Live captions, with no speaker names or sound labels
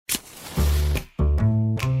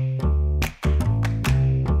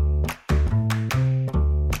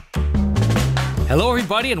Hello,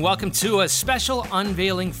 everybody, and welcome to a special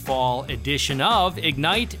unveiling fall edition of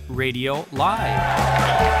Ignite Radio Live.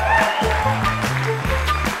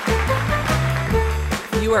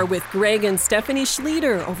 You are with Greg and Stephanie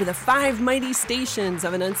Schlueter over the 5 mighty stations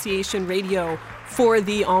of Annunciation Radio for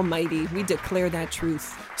the Almighty. We declare that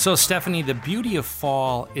truth. So, Stephanie, the beauty of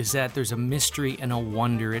fall is that there's a mystery and a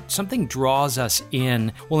wonder. Something draws us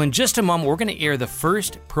in. Well, in just a moment, we're going to air the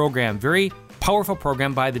first program, very powerful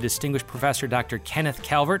program by the distinguished professor, Dr. Kenneth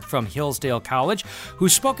Calvert from Hillsdale College, who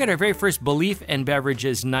spoke at our very first Belief and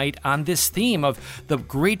Beverages night on this theme of the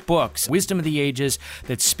great books, Wisdom of the Ages,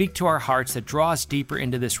 that speak to our hearts, that draw us deeper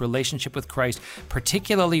into this relationship with Christ,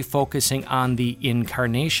 particularly focusing on the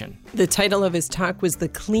incarnation. The title of his talk was The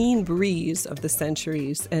Clean Breeze of the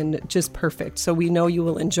Centuries, and just perfect. So we know you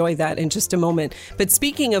will enjoy that in just a moment. But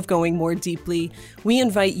speaking of going more deeply, we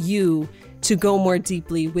invite you to go more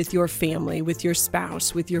deeply with your family, with your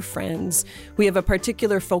spouse, with your friends. We have a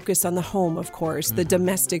particular focus on the home, of course, the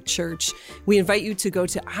domestic church. We invite you to go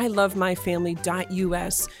to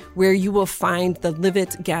ilovemyfamily.us, where you will find the Live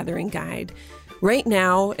It Gathering Guide. Right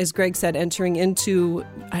now, as Greg said, entering into,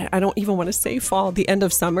 I don't even want to say fall, the end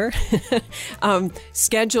of summer,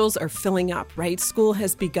 schedules are filling up, right? School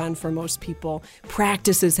has begun for most people.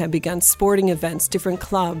 Practices have begun, sporting events, different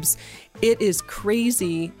clubs. It is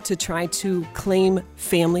crazy to try to claim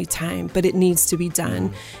family time, but it needs to be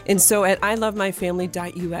done. And so at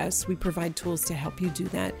ilovemyfamily.us, we provide tools to help you do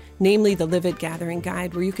that, namely the Live It Gathering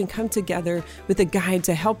Guide, where you can come together with a guide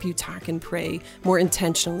to help you talk and pray more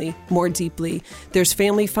intentionally, more deeply. There's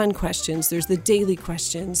family fun questions. There's the daily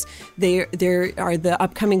questions. There are the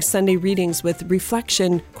upcoming Sunday readings with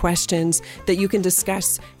reflection questions that you can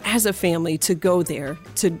discuss as a family, to go there,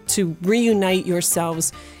 to reunite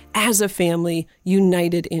yourselves as a family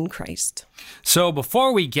united in Christ. So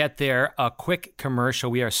before we get there, a quick commercial.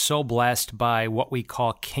 We are so blessed by what we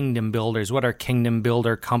call kingdom builders. What are kingdom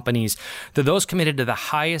builder companies? They're those committed to the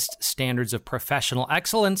highest standards of professional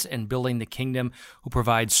excellence in building the kingdom, who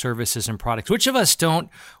provide services and products. Which of us don't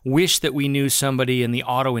wish that we knew somebody in the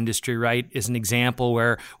auto industry, right, is an example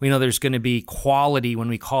where we know there's going to be quality when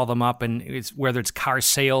we call them up, and whether it's car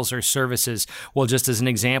sales or services. Well, just as an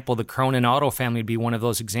example, the Cronin Auto family would be one of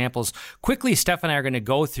those examples. Quickly, Steph and I are going to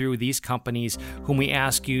go through these companies whom we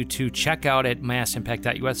ask you to check out at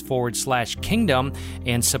massimpact.us/kingdom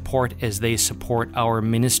and support as they support our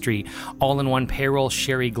ministry. All-in-One Payroll,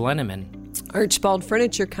 Sherry Glenneman. Archibald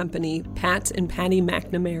Furniture Company, Pat and Patty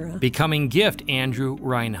McNamara. Becoming Gift, Andrew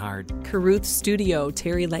Reinhard. Caruth Studio,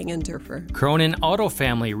 Terry Langendorfer. Cronin Auto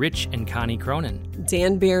Family, Rich and Connie Cronin.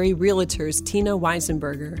 Danbury Realtors, Tina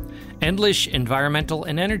Weisenberger. Endlish Environmental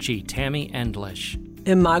and Energy, Tammy Endlish.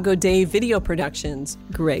 Imago Dei Video Productions,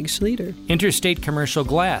 Greg Schlueter. Interstate Commercial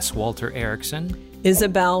Glass, Walter Erickson.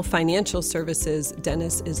 Isabel Financial Services,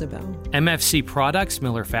 Dennis Isabel. MFC Products,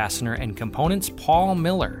 Miller Fastener and Components, Paul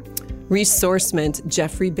Miller. Resourcement,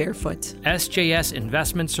 Jeffrey Barefoot. SJS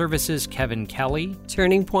Investment Services, Kevin Kelly.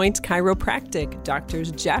 Turning Point Chiropractic,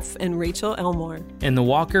 Doctors Jeff and Rachel Elmore. And the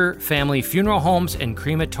Walker Family Funeral Homes and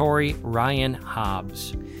Crematory, Ryan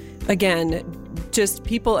Hobbs. Again, just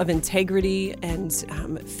people of integrity and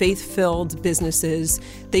faith-filled businesses.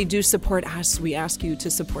 They do support us. We ask you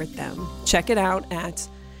to support them. Check it out at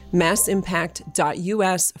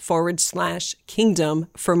massimpact.us/kingdom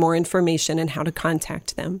for more information and how to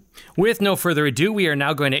contact them. With no further ado, we are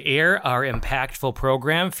now going to air our impactful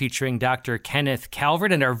program featuring Dr. Kenneth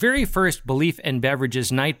Calvert and our very first Belief and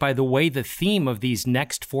Beverages night. By the way, the theme of these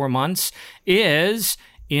next 4 months is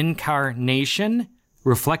Incarnation,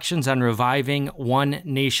 Reflections on Reviving One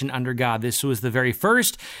Nation Under God. This was the very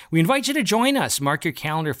first. We invite you to join us. Mark your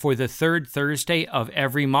calendar for the third Thursday of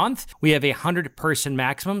every month. We have a 100-person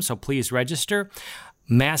maximum, so please register.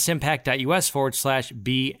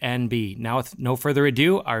 massimpact.us/BNB. Now, with no further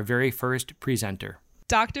ado, our very first presenter.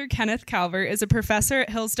 Dr. Kenneth Calvert is a professor at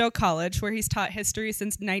Hillsdale College, where he's taught history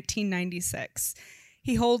since 1996.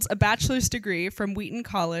 He holds a bachelor's degree from Wheaton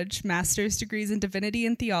College, master's degrees in divinity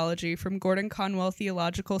and theology from Gordon Conwell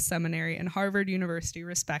Theological Seminary and Harvard University,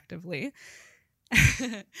 respectively,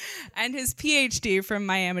 and his PhD from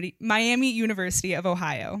Miami University of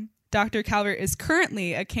Ohio. Dr. Calvert is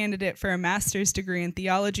currently a candidate for a master's degree in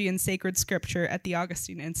theology and sacred scripture at the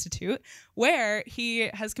Augustine Institute, where he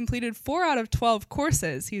has completed 4 out of 12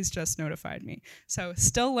 courses. He's just notified me. So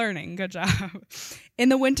still learning. Good job. In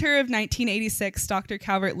the winter of 1986, Dr.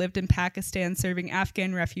 Calvert lived in Pakistan serving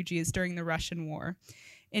Afghan refugees during the Russian War.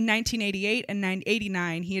 In 1988 and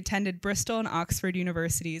 1989, he attended Bristol and Oxford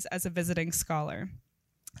universities as a visiting scholar.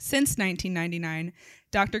 Since 1999,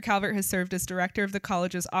 Dr. Calvert has served as director of the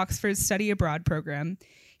college's Oxford Study Abroad program.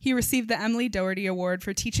 He received the Emily Doherty Award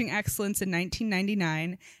for Teaching Excellence in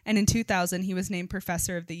 1999, and in 2000 he was named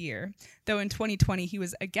Professor of the Year, though in 2020 he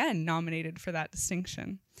was again nominated for that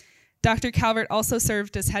distinction. Dr. Calvert also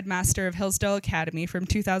served as headmaster of Hillsdale Academy from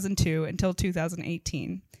 2002 until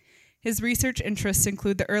 2018. His research interests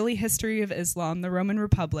include the early history of Islam, the Roman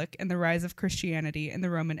Republic, and the rise of Christianity in the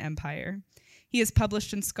Roman Empire. He has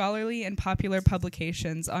published in scholarly and popular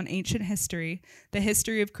publications on ancient history, the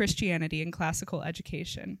history of Christianity, and classical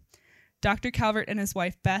education. Dr. Calvert and his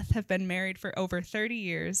wife Beth have been married for over 30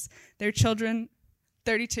 years. Their children,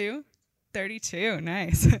 32? 32,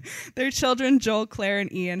 nice. Their children, Joel, Claire,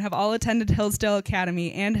 and Ian, have all attended Hillsdale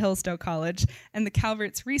Academy and Hillsdale College, and the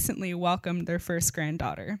Calverts recently welcomed their first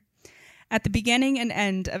granddaughter. At the beginning and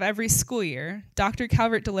end of every school year, Dr.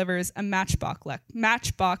 Calvert delivers a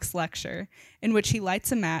matchbox lecture in which he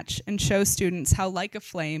lights a match and shows students how, like a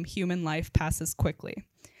flame, human life passes quickly.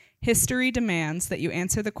 History demands that you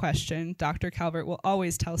answer the question Dr. Calvert will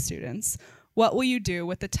always tell students, what will you do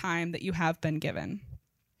with the time that you have been given?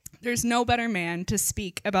 There's no better man to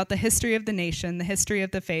speak about the history of the nation, the history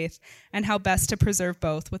of the faith, and how best to preserve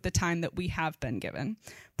both with the time that we have been given.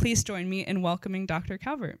 Please join me in welcoming Dr.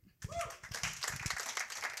 Calvert.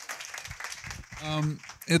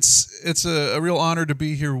 It's a real honor to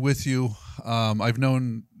be here with you. I've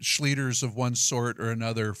known Schlueters of one sort or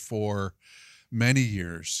another for many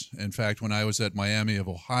years. In fact, when I was at Miami of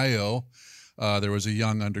Ohio, there was a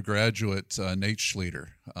young undergraduate, Nate Schlueter,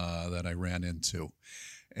 that I ran into.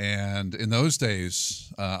 And in those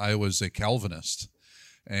days, I was a Calvinist.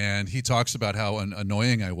 And he talks about how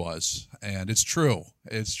annoying I was. And it's true.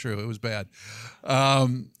 It's true. It was bad.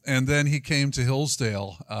 And then he came to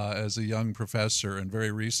Hillsdale as a young professor. And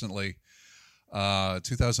very recently,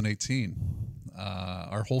 2018,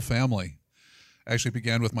 our whole family actually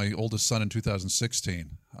began with my oldest son in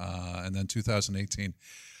 2016. And then 2018,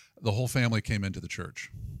 the whole family came into the church.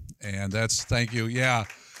 And that's, thank you. Yeah.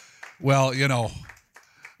 Well, you know,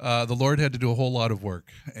 the Lord had to do a whole lot of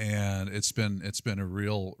work, and it's been a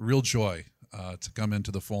real joy to come into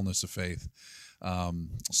the fullness of faith.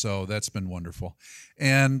 So that's been wonderful,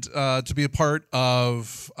 and to be a part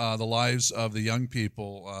of the lives of the young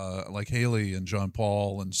people like Haley and John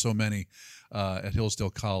Paul and so many at Hillsdale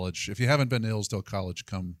College. If you haven't been to Hillsdale College,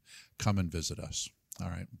 come and visit us. All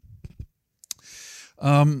right.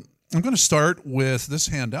 I'm going to start with this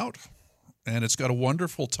handout, and it's got a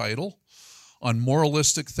wonderful title on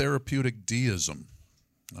moralistic therapeutic deism.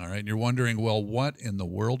 All right, and you're wondering, well, what in the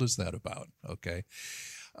world is that about? Okay,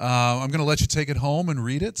 I'm going to let you take it home and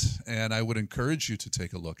read it, and I would encourage you to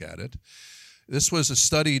take a look at it. This was a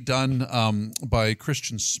study done by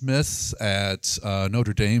Christian Smith at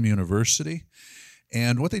Notre Dame University,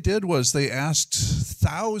 and what they did was they asked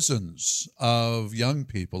thousands of young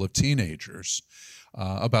people, of teenagers,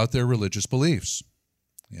 about their religious beliefs.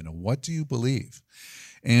 You know, what do you believe?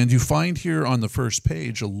 And you find here on the first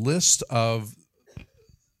page a list of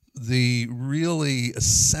the really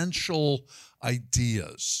essential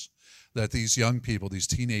ideas that these young people, these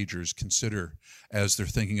teenagers, consider as they're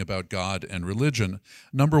thinking about God and religion.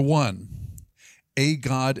 Number one, a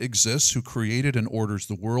God exists who created and orders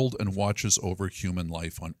the world and watches over human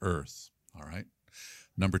life on earth. All right.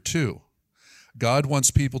 Number two, God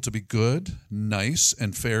wants people to be good, nice,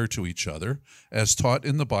 and fair to each other, as taught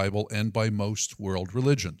in the Bible and by most world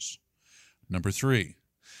religions. Number three,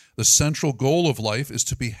 the central goal of life is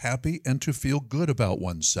to be happy and to feel good about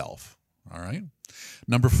oneself. All right.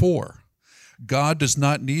 Number four, God does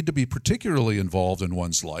not need to be particularly involved in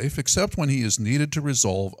one's life except when he is needed to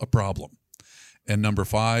resolve a problem. And number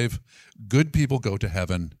five, good people go to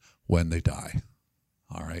heaven when they die.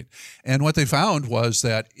 All right. And what they found was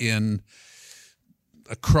that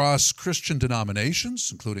across Christian denominations,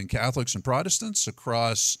 including Catholics and Protestants,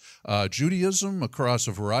 across Judaism, across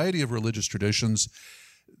a variety of religious traditions,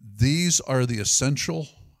 these are the essential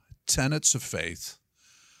tenets of faith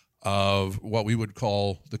of what we would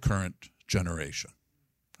call the current generation.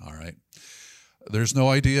 All right. There's no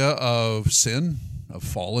idea of sin, of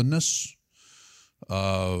fallenness,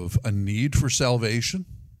 of a need for salvation.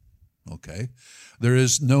 Okay. There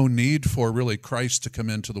is no need for really Christ to come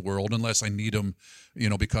into the world unless I need him,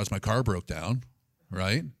 because my car broke down,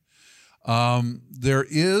 right? There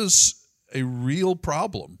is a real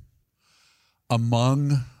problem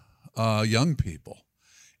among young people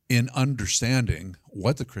in understanding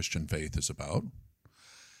what the Christian faith is about,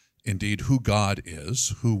 indeed who God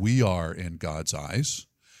is, who we are in God's eyes,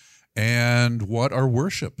 and what our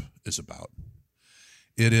worship is about.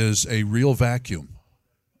 It is a real vacuum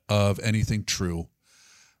of anything true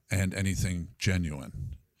and anything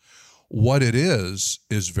genuine. What it is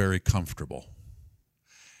very comfortable.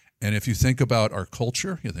 And if you think about our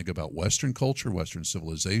culture, you think about Western culture, Western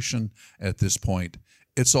civilization at this point,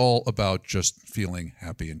 it's all about just feeling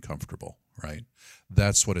happy and comfortable, right?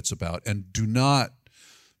 That's what it's about. And do not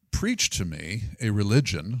preach to me a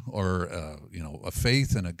religion or a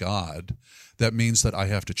faith in a God that means that I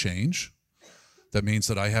have to change, that means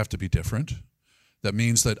that I have to be different, that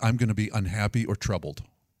means that I'm going to be unhappy or troubled,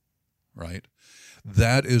 right?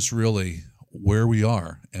 That is really where we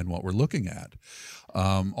are and what we're looking at.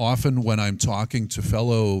 Often when I'm talking to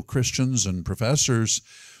fellow Christians and professors,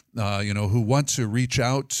 who want to reach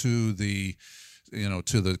out to the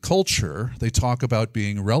culture, they talk about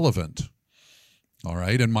being relevant. All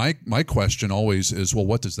right. And my question always is, well,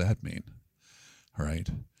 what does that mean? All right.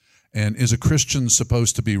 And is a Christian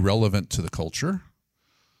supposed to be relevant to the culture?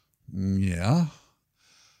 Yeah.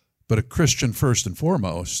 But a Christian, first and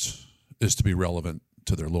foremost, is to be relevant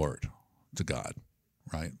to their Lord, to God,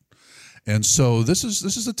 right? And so this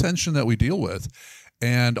is the tension that we deal with.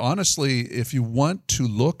 And honestly, if you want to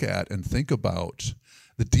look at and think about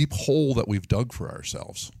the deep hole that we've dug for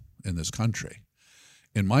ourselves in this country,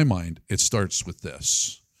 in my mind, it starts with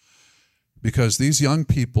this. Because these young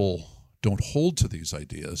people don't hold to these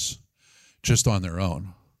ideas just on their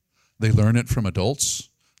own. They learn it from adults.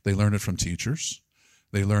 They learn it from teachers.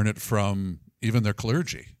 They learn it from even their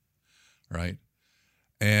clergy, right?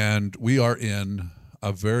 And we are in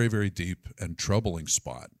a very, very deep and troubling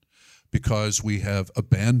spot because we have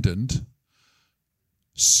abandoned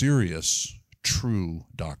serious, true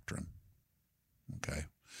doctrine, okay?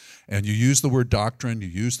 And you use the word doctrine, you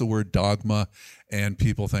use the word dogma, and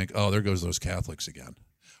people think, oh, there goes those Catholics again,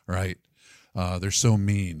 right? They're so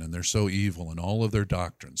mean and they're so evil in all of their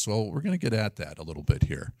doctrines. Well, we're going to get at that a little bit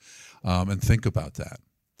here and think about that.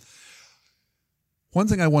 One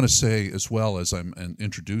thing I want to say as well as I'm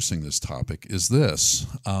introducing this topic is this.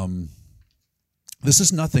 This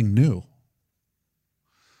is nothing new.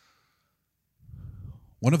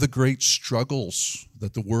 One of the great struggles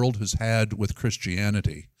that the world has had with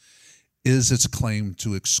Christianity is its claim to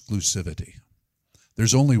exclusivity.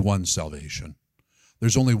 There's only one salvation.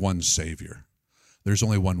 There's only one Savior. There's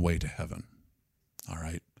only one way to heaven. All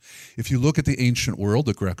right? If you look at the ancient world,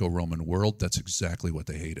 the Greco-Roman world, that's exactly what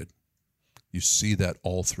they hated. You see that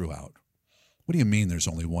all throughout. What do you mean there's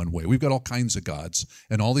only one way? We've got all kinds of gods,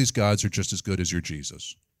 and all these gods are just as good as your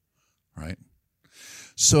Jesus, right?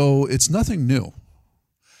 So it's nothing new.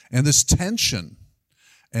 And this tension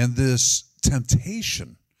and this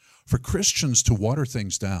temptation for Christians to water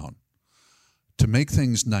things down, to make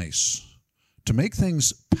things nice, to make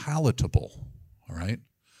things palatable, all right?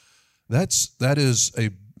 That is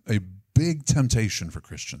a big temptation for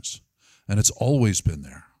Christians, and it's always been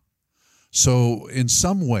there. So in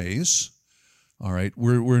some ways, all right,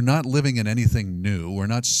 we're not living in anything new. We're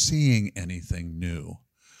not seeing anything new.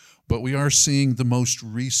 But we are seeing the most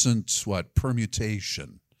recent,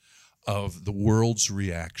 permutation of the world's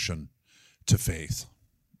reaction to faith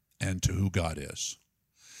and to who God is.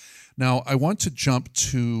 Now, I want to jump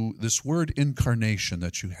to this word incarnation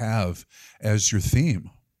that you have as your theme.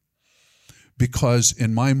 Because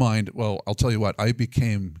in my mind, well, I'll tell you what, I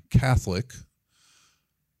became Catholic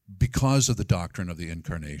because of the doctrine of the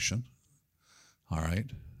incarnation, all right?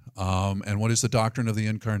 And what is the doctrine of the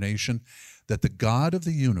incarnation? That the God of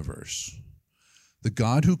the universe, the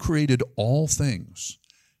God who created all things,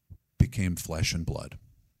 became flesh and blood,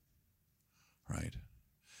 right?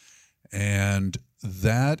 And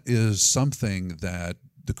that is something that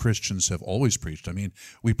the Christians have always preached. I mean,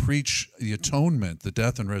 we preach the atonement, the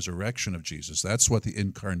death and resurrection of Jesus. That's what the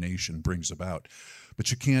incarnation brings about.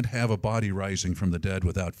 But you can't have a body rising from the dead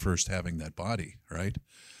without first having that body, right?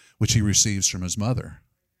 Which he receives from his mother.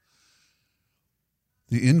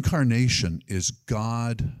 The incarnation is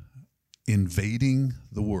God invading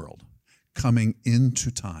the world, coming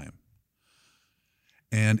into time.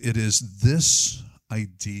 And it is this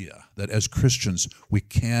idea that as Christians we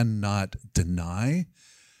cannot deny,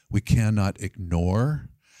 we cannot ignore,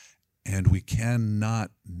 and we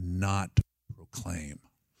cannot not proclaim.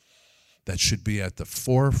 That should be at the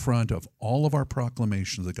forefront of all of our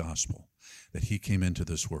proclamation of the gospel, that he came into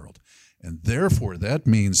this world. And therefore, that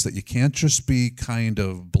means that you can't just be kind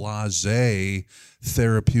of blasé,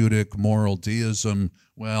 therapeutic, moral deism,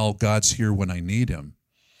 well, God's here when I need him.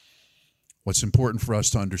 What's important for us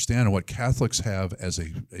to understand, and what Catholics have as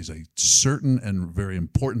a certain and very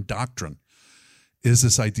important doctrine, is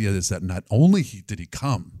this idea is that not only did he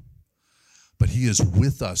come, but he is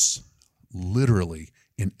with us literally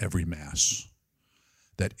in every Mass.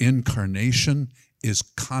 That incarnation is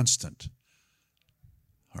constant,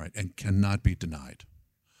 all right, and cannot be denied.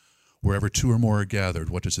 Wherever two or more are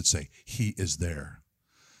gathered, what does it say? He is there.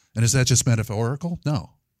 And is that just metaphorical?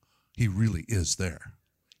 No. He really is there.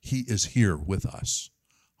 He is here with us.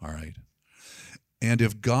 All right. And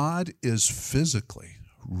if God is physically,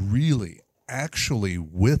 really, actually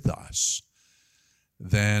with us,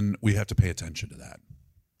 then we have to pay attention to that.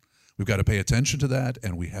 We've got to pay attention to that,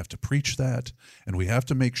 and we have to preach that, and we have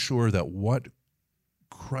to make sure that what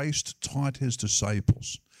Christ taught his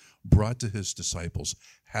disciples, brought to his disciples,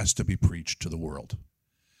 has to be preached to the world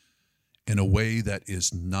in a way that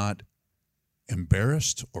is not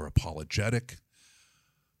embarrassed or apologetic,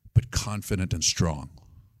 but confident and strong.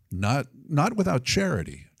 Not without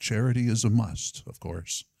charity. Charity is a must, of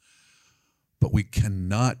course. But we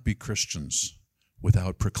cannot be Christians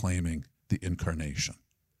without proclaiming the incarnation.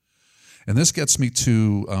 And this gets me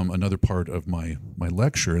to another part of my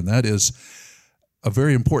lecture, and that is a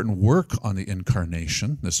very important work on the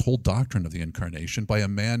incarnation, this whole doctrine of the incarnation, by a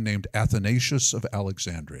man named Athanasius of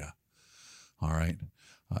Alexandria. All right.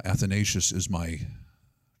 Athanasius is my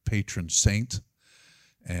patron saint,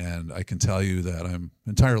 and I can tell you that I'm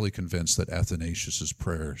entirely convinced that Athanasius's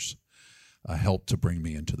prayers helped to bring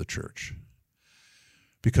me into the church.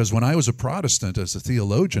 Because when I was a Protestant as a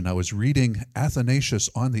theologian, I was reading Athanasius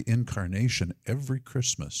on the Incarnation every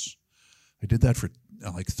Christmas. I did that for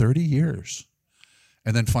like 30 years.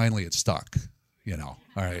 And then finally it stuck, all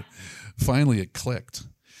right. Finally it clicked.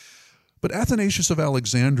 But Athanasius of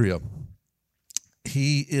Alexandria,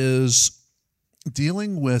 he is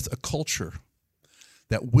dealing with a culture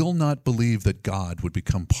that will not believe that God would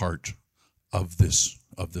become part of this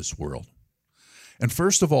world. And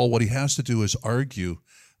first of all, what he has to do is argue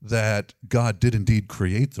that God did indeed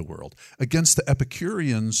create the world against the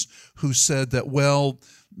Epicureans who said that, well,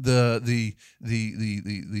 the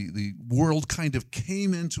world kind of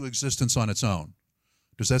came into existence on its own.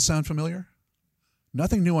 Does that sound familiar?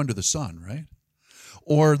 Nothing new under the sun, right?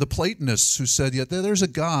 Or the Platonists who said, yeah, there's a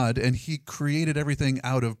God and he created everything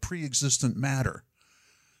out of pre-existent matter.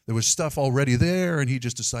 There was stuff already there and he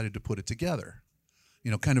just decided to put it together.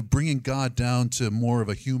 Kind of bringing God down to more of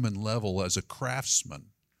a human level as a craftsman.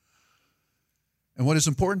 And what is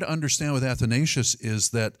important to understand with Athanasius is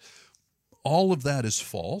that all of that is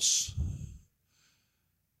false,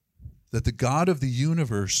 that the God of the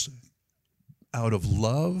universe, out of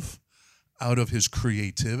love, out of his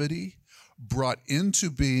creativity, brought into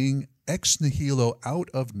being ex nihilo, out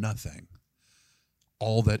of nothing,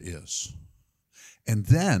 all that is. And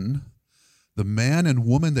then the man and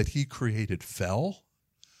woman that he created fell,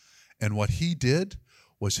 and what he did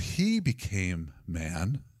was he became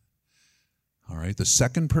man. All right, the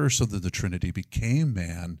second person of the Trinity became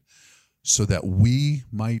man so that we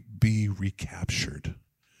might be recaptured.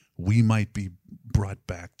 We might be brought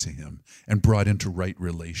back to him and brought into right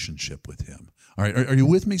relationship with him. All right, are you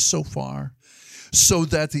with me so far? So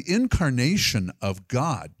that the incarnation of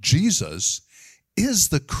God, Jesus, is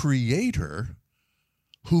the creator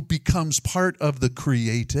who becomes part of the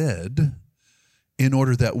created in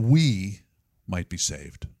order that we might be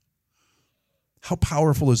saved. How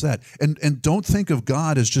powerful is that? And don't think of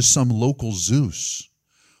God as just some local Zeus.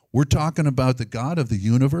 We're talking about the God of the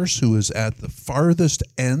universe who is at the farthest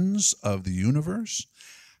ends of the universe.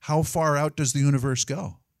 How far out does the universe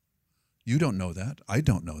go? You don't know that. I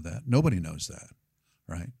don't know that. Nobody knows that,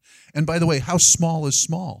 right? And by the way, how small is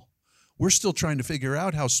small? We're still trying to figure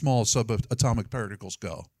out how small subatomic particles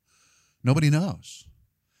go. Nobody knows.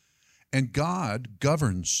 And God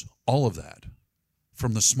governs all of that,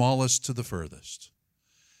 from the smallest to the furthest.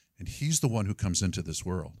 And he's the one who comes into this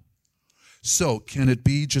world. So can it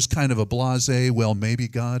be just kind of a blasé, well, maybe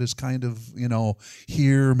God is kind of,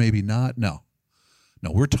 here, maybe not? No.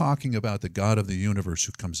 No, we're talking about the God of the universe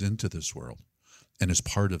who comes into this world and is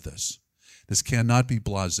part of this. This cannot be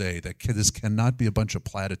blasé. This cannot be a bunch of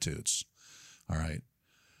platitudes. All right.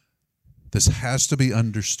 This has to be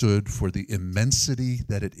understood for the immensity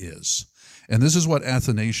that it is. And this is what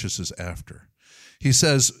Athanasius is after. He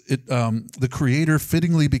says the Creator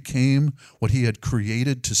fittingly became what he had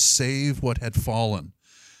created to save what had fallen.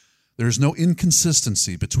 There is no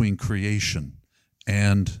inconsistency between creation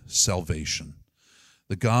and salvation.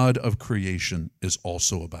 The God of creation is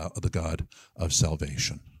also about the God of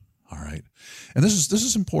salvation. All right, and this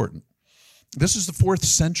is important. This is the 4th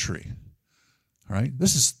century. All right,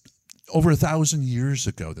 this is over 1,000 years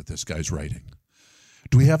ago that this guy's writing.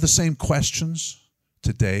 Do we have the same questions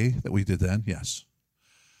today that we did then? Yes.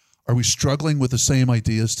 Are we struggling with the same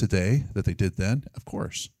ideas today that they did then? Of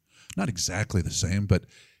course. Not exactly the same, but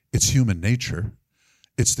it's human nature.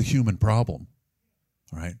 It's the human problem,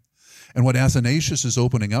 right? And what Athanasius is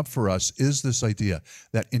opening up for us is this idea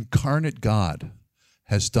that incarnate God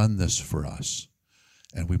has done this for us,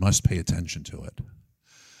 and we must pay attention to it.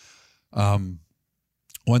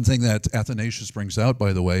 One thing that Athanasius brings out,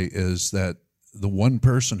 by the way, is that the one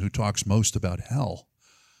person who talks most about hell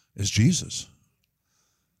is Jesus.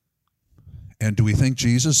 And do we think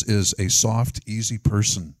Jesus is a soft, easy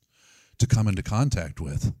person to come into contact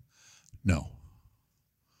with? No.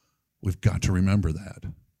 We've got to remember that.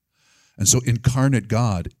 And so incarnate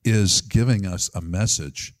God is giving us a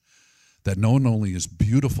message that not only is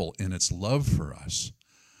beautiful in its love for us,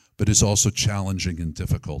 but is also challenging and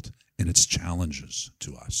difficult in its challenges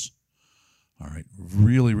to us. All right,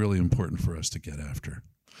 really, really important for us to get after.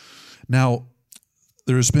 Now,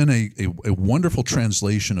 there has been a wonderful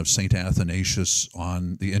translation of St. Athanasius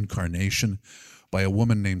on the Incarnation by a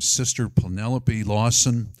woman named Sister Penelope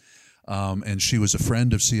Lawson, and she was a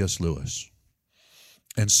friend of C.S. Lewis.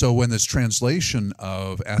 And so when this translation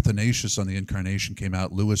of Athanasius on the Incarnation came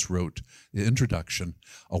out, Lewis wrote the introduction,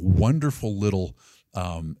 a wonderful little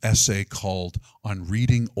essay called On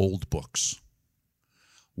Reading Old Books.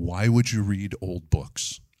 Why would you read old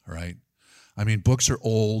books, right? I mean, books are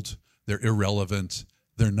old, they're irrelevant,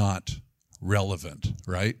 they're not relevant,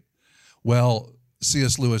 right? Well,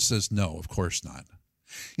 C.S. Lewis says, no, of course not.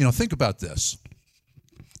 You know, think about this.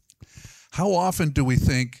 How often do we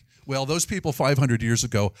think, well, those people 500 years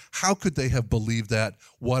ago, how could they have believed that?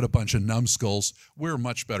 What a bunch of numbskulls. We're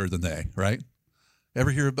much better than they, right?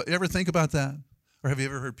 Ever think about that? Or have you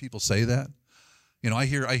ever heard people say that? You know, I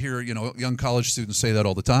hear, young college students say that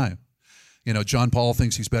all the time. You know, John Paul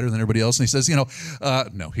thinks he's better than everybody else, and he says, no,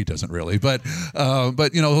 he doesn't really, but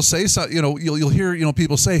he'll say, so, you'll hear,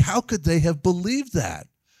 people say, how could they have believed that?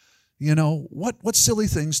 What silly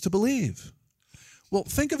things to believe. Well,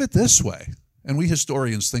 think of it this way, and we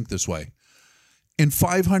historians think this way. In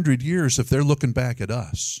 500 years, if they're looking back at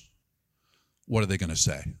us, what are they going to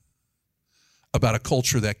say about a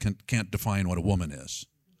culture that can't define what a woman is,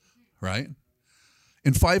 right?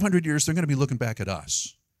 In 500 years, they're going to be looking back at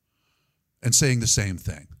us and saying the same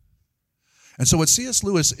thing. And so what C.S.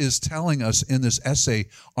 Lewis is telling us in this essay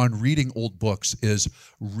on reading old books is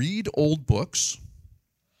read old books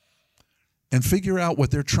and figure out what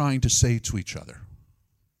they're trying to say to each other.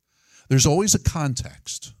 There's always a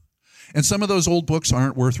context. And some of those old books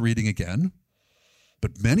aren't worth reading again,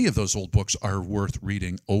 but many of those old books are worth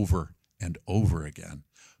reading over and over again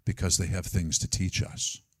because they have things to teach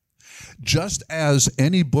us. Just as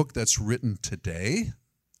any book that's written today,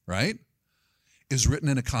 right, is written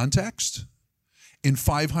in a context, in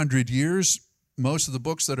 500 years, most of the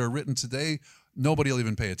books that are written today, nobody will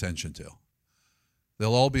even pay attention to.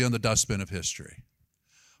 They'll all be on the dustbin of history.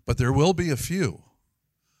 But there will be a few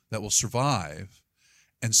that will survive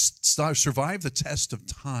and survive the test of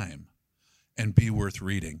time and be worth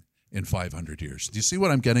reading in 500 years. Do you see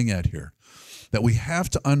what I'm getting at here? That we have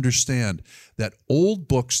to understand that old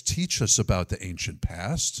books teach us about the ancient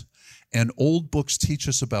past, and old books teach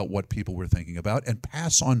us about what people were thinking about and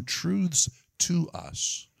pass on truths to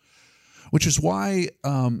us. Which is why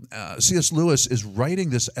C.S. Lewis is writing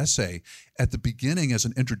this essay at the beginning as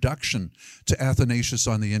an introduction to Athanasius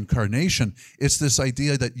on the Incarnation. It's this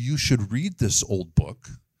idea that you should read this old book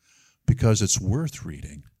because it's worth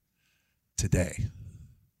reading today,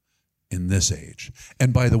 in this age.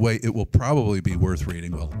 And by the way, it will probably be worth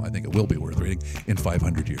reading, well, I think it will be worth reading, in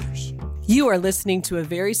 500 years. You are listening to a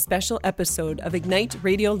very special episode of Ignite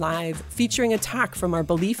Radio Live featuring a talk from our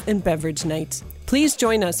Belief and Beverage Night. Please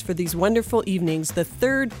join us for these wonderful evenings the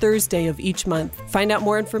third Thursday of each month. Find out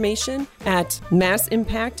more information at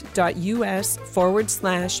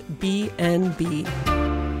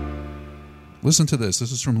massimpact.us/BNB. Listen to this.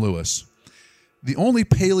 This is from Lewis. The only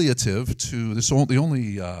palliative to this, the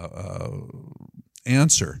only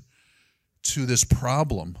answer to this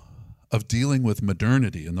problem of dealing with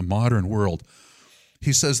modernity in the modern world,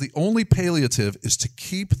 he says the only palliative is to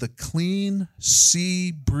keep the clean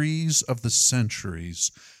sea breeze of the centuries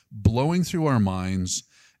blowing through our minds,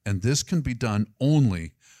 and this can be done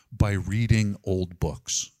only by reading old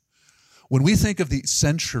books. When we think of the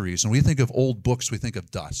centuries and we think of old books, we think of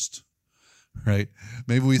dust. Right?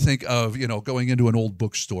 Maybe we think of, going into an old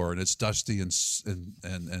bookstore and it's dusty and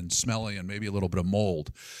smelly and maybe a little bit of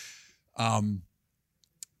mold.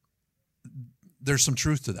 There's some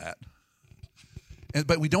truth to that.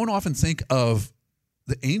 But we don't often think of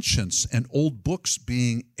the ancients and old books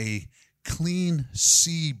being a clean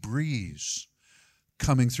sea breeze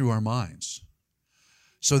coming through our minds.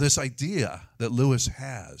 So this idea that Lewis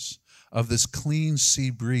has of this clean sea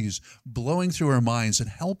breeze blowing through our minds and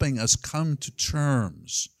helping us come to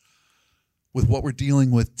terms with what we're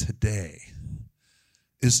dealing with today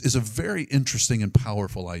is a very interesting and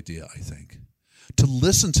powerful idea, I think. to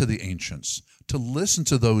listen to the ancients, to listen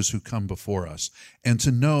to those who come before us, and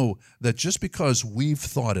to know that just because we've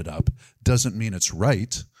thought it up doesn't mean it's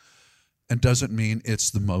right and doesn't mean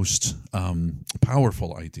it's the most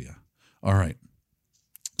powerful idea. All right.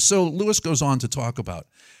 So Lewis goes on to talk about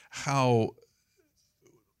how,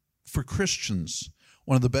 for Christians,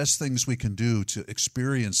 one of the best things we can do to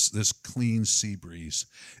experience this clean sea breeze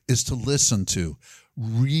is to listen to,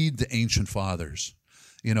 read the ancient fathers,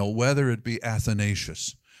 whether it be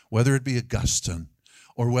Athanasius, whether it be Augustine,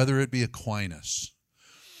 or whether it be Aquinas.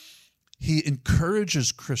 He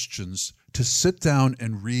encourages Christians to sit down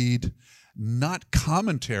and read not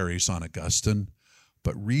commentaries on Augustine,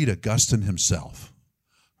 but read Augustine himself,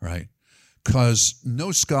 right? Because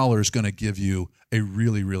no scholar is going to give you a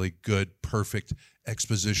really, really good, perfect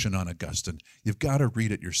exposition on Augustine. You've got to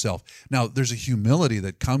read it yourself. Now, there's a humility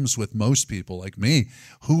that comes with most people like me.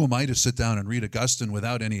 Who am I to sit down and read Augustine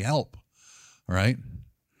without any help, right?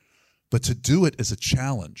 But to do it is a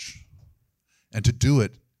challenge, and to do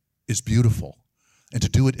it is beautiful, and to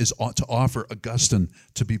do it is to offer Augustine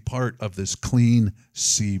to be part of this clean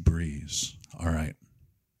sea breeze. All right.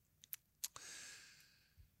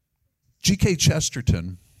 G.K.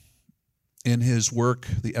 Chesterton, in his work,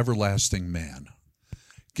 The Everlasting Man,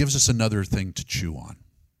 gives us another thing to chew on.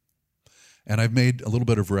 And I've made a little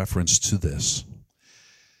bit of reference to this.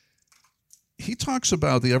 He talks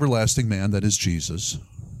about the everlasting man, that is Jesus,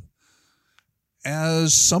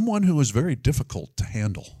 as someone who is very difficult to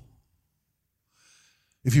handle.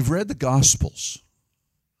 If you've read the Gospels,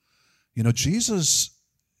 Jesus,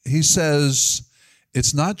 he says,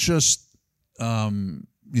 it's not just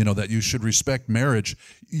that you should respect marriage,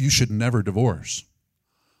 you should never divorce,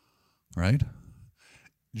 right?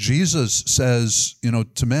 Jesus says,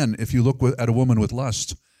 to men, if you look at a woman with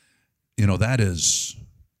lust, that's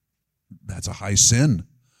a high sin,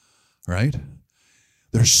 right?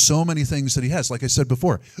 There's so many things that he has. Like I said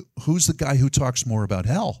before, who's the guy who talks more about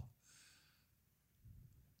hell?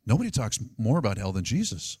 Nobody talks more about hell than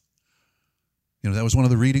Jesus. That was one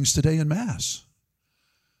of the readings today in Mass.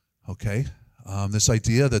 Okay? This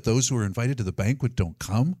idea that those who are invited to the banquet don't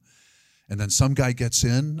come, and then some guy gets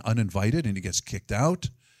in uninvited and he gets kicked out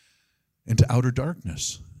into outer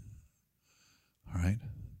darkness. All right?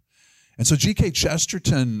 And so G.K.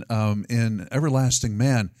 Chesterton, in Everlasting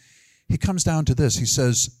Man, he comes down to this. He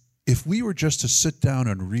says, if we were just to sit down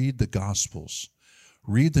and read the Gospels,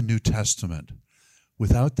 read the New Testament,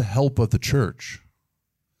 without the help of the church,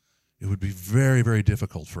 it would be very, very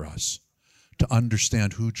difficult for us to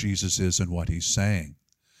understand who Jesus is and what he's saying.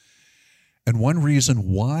 And one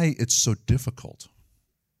reason why it's so difficult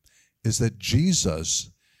is that Jesus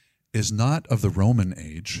is not of the Roman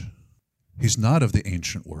age. He's not of the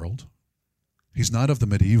ancient world. He's not of the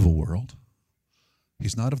medieval world.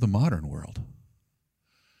 He's not of the modern world.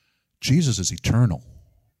 Jesus is eternal.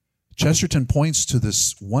 Chesterton points to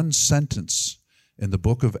this one sentence in the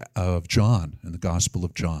book of John, in the Gospel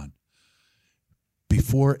of John.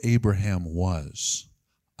 Before Abraham was,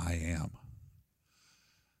 I am.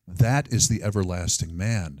 That is the everlasting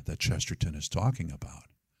man that Chesterton is talking about.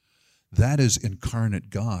 That is incarnate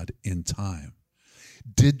God in time.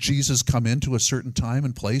 Did Jesus come into a certain time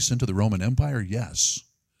and place into the Roman Empire? Yes.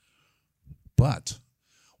 But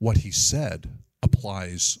what he said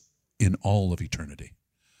applies in all of eternity,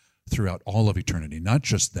 throughout all of eternity, not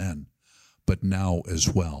just then, but now as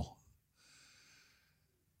well.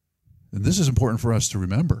 And this is important for us to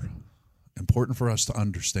remember, important for us to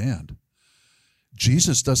understand.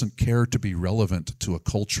 Jesus doesn't care to be relevant to a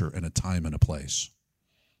culture and a time and a place.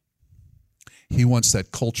 He wants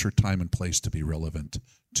that culture, time, and place to be relevant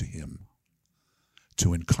to him,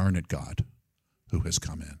 to incarnate God who has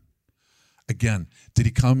come in. Again, did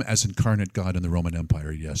he come as incarnate God in the Roman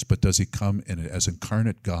Empire? Yes. But does he come in as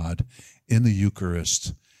incarnate God in the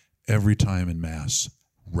Eucharist every time in Mass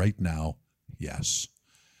right now? Yes.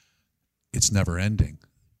 It's never ending.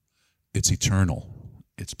 It's eternal.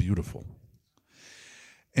 It's beautiful.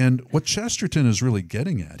 And what Chesterton is really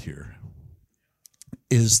getting at here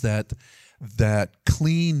is that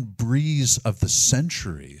clean breeze of the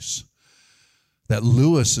centuries that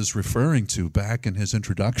Lewis is referring to back in his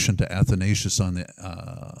introduction to Athanasius on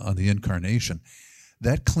the Incarnation,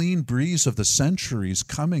 that clean breeze of the centuries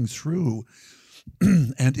coming through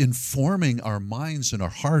and informing our minds and our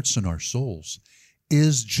hearts and our souls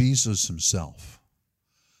is Jesus himself,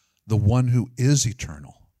 the one who is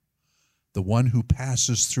eternal, the one who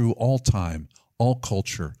passes through all time, all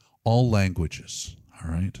culture, all languages. All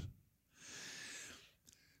right?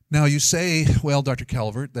 Now you say, well, Dr.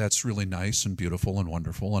 Calvert, that's really nice and beautiful and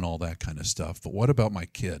wonderful and all that kind of stuff, but what about my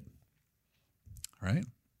kid? Right?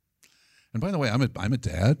 And by the way, I'm a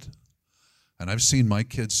dad, and I've seen my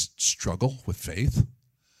kids struggle with faith.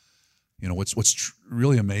 You know, what's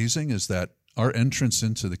really amazing is that our entrance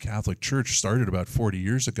into the Catholic Church started about 40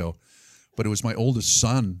 years ago, but it was my oldest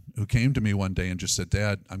son who came to me one day and just said,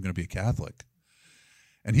 "Dad, I'm going to be a Catholic."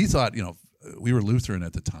 And he thought, you know, we were Lutheran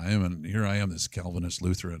at the time, and here I am, this Calvinist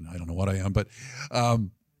Lutheran. I don't know what I am, but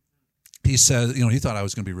he said, you know, he thought I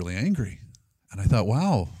was going to be really angry. And I thought,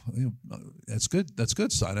 wow, that's good. That's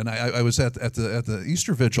good, son. And I was at the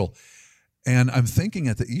Easter Vigil, and I'm thinking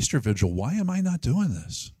at the Easter Vigil, why am I not doing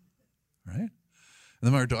this? Right? And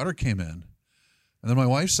then my daughter came in, and then my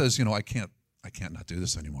wife says, you know, I can't not do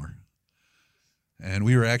this anymore. And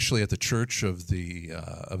we were actually at the Church of the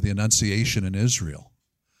Annunciation in Israel,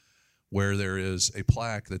 where there is a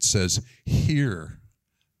plaque that says, "Here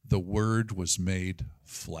the Word was made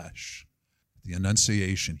flesh." The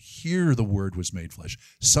Annunciation, here the Word was made flesh.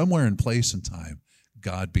 Somewhere in place and time,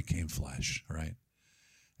 God became flesh, right?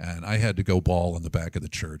 And I had to go bawl in the back of the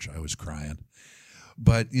church. I was crying.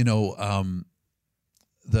 But, you know,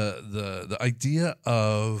 the idea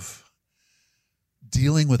of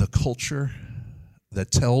dealing with a culture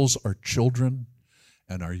that tells our children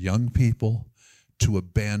and our young people to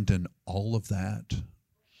abandon all of that,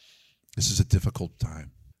 this is a difficult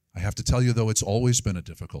time. I have to tell you, though, it's always been a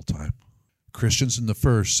difficult time. Christians in the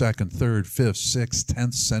 1st, 2nd, 3rd, 5th, 6th,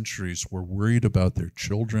 10th centuries were worried about their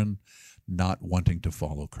children not wanting to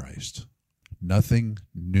follow Christ. Nothing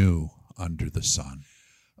new under the sun.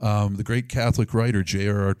 The great Catholic writer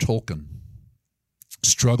J.R.R. Tolkien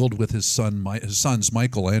struggled with his sons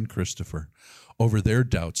Michael and Christopher over their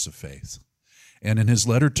doubts of faith. And in his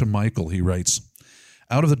letter to Michael, he writes,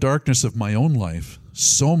 "Out of the darkness of my own life,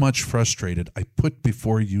 so much frustrated, I put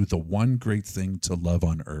before you the one great thing to love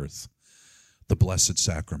on earth, the Blessed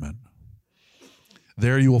Sacrament.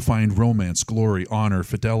 There you will find romance, glory, honor,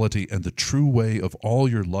 fidelity, and the true way of all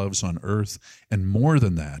your loves on earth, and more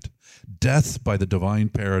than that, death by the divine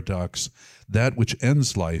paradox, that which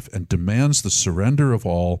ends life and demands the surrender of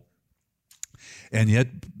all, and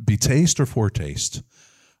yet be taste or foretaste,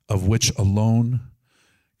 of which alone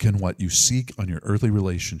can what you seek on your earthly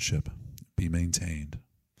relationship be maintained,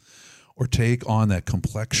 or take on that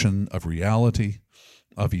complexion of reality,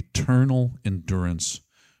 of eternal endurance,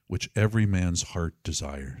 which every man's heart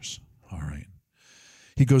desires." All right.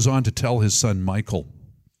 He goes on to tell his son Michael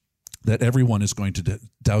that everyone is going to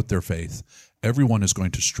doubt their faith. Everyone is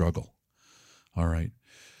going to struggle. All right.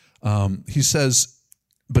 He says,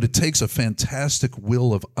 but it takes a fantastic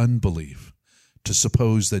will of unbelief to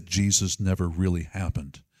suppose that Jesus never really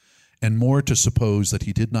happened, and more to suppose that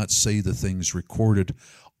he did not say the things recorded,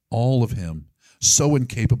 all of him, so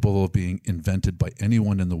incapable of being invented by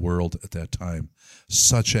anyone in the world at that time,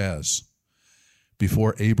 such as,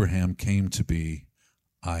 before Abraham came to be,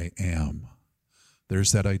 I am.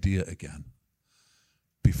 There's that idea again.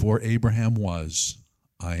 Before Abraham was,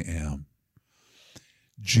 I am.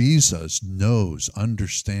 Jesus knows,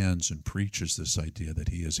 understands, and preaches this idea that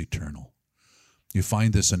he is eternal. You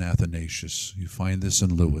find this in Athanasius. You find this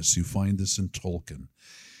in Lewis. You find this in Tolkien.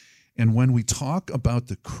 And when we talk about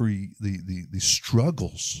the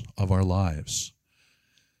struggles of our lives,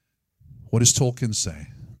 what does Tolkien say?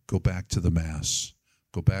 Go back to the Mass.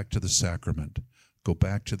 Go back to the sacrament. Go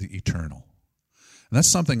back to the eternal. And that's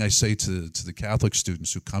something I say to the Catholic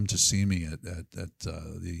students who come to see me at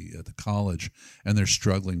the college and they're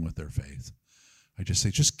struggling with their faith. I just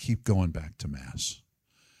say, just keep going back to Mass.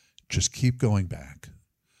 Just keep going back.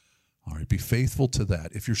 All right, be faithful to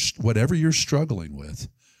that. If whatever you're struggling with,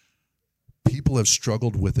 people have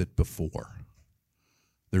struggled with it before.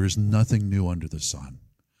 There is nothing new under the sun.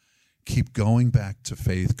 Keep going back to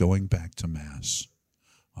faith, going back to Mass.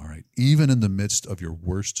 All right, even in the midst of your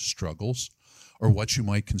worst struggles or what you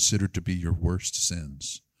might consider to be your worst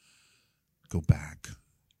sins, go back.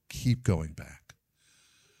 Keep going back.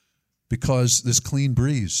 Because this clean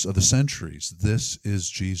breeze of the centuries, this is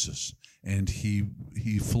Jesus. And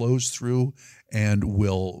he flows through and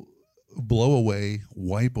will blow away,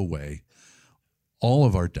 wipe away all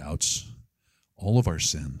of our doubts, all of our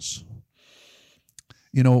sins.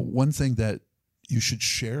 You know, one thing that you should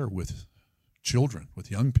share with children,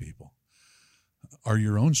 with young people, are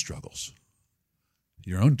your own struggles,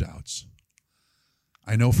 your own doubts.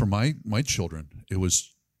 I know for my children, it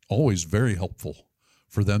was always very helpful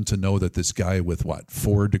for them to know that this guy with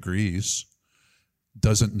 4 degrees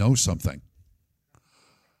doesn't know something,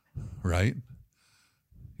 right?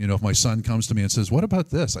 You know, if my son comes to me and says, what about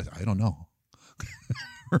this? I don't know,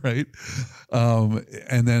 right?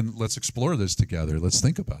 And then let's explore this together. Let's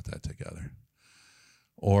think about that together.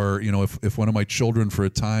 Or, you know, if one of my children for a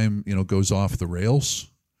time, you know, goes off the rails,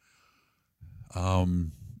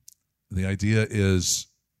 The idea is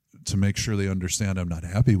to make sure they understand I'm not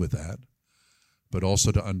happy with that, but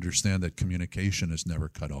also to understand that communication is never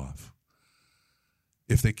cut off.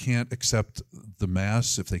 If they can't accept the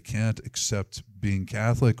Mass, if they can't accept being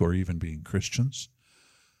Catholic or even being Christians,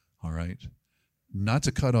 all right, not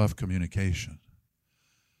to cut off communication.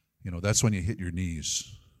 That's when you hit your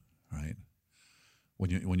knees, right?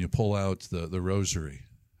 When you pull out the rosary.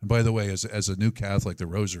 And by the way, as a new Catholic, the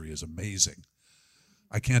rosary is amazing.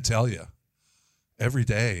 I can't tell you. Every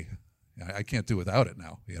day, I can't do without it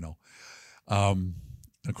now,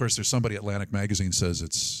 of course, there's somebody at Atlantic Magazine says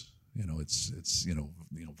it's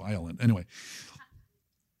violent. Anyway,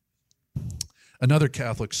 another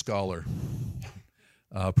Catholic scholar,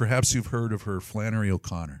 perhaps you've heard of her, Flannery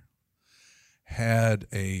O'Connor, had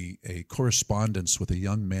a correspondence with a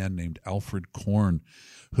young man named Alfred Korn,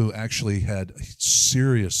 who actually had a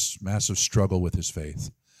serious, massive struggle with his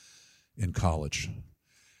faith in college.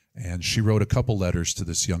 And she wrote a couple letters to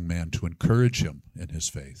this young man to encourage him in his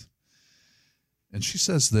faith. And she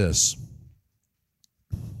says this: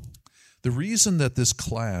 the reason that this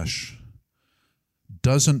clash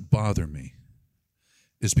doesn't bother me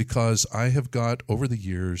is because I have got, over the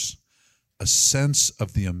years, a sense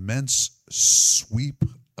of the immense sweep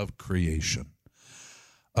of creation,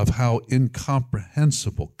 of how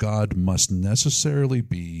incomprehensible God must necessarily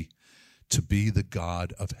be to be the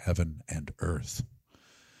God of heaven and earth.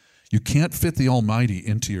 You can't fit the Almighty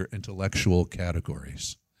into your intellectual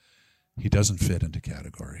categories. He doesn't fit into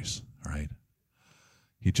categories, right?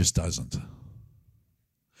 He just doesn't.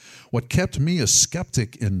 What kept me a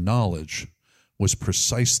skeptic in knowledge was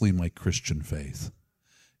precisely my Christian faith.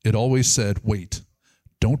 It always said, wait,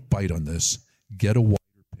 don't bite on this, get a wider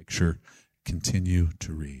picture, continue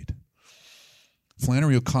to read.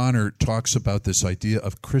 Flannery O'Connor talks about this idea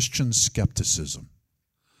of Christian skepticism.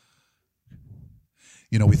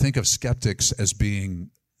 We think of skeptics as being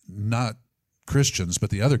not Christians, but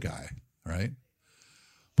the other guy, right?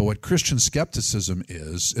 But what Christian skepticism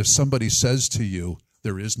is, if somebody says to you,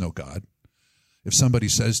 there is no God, if somebody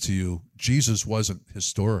says to you, Jesus wasn't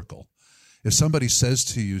historical, if somebody says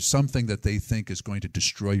to you something that they think is going to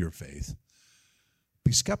destroy your faith,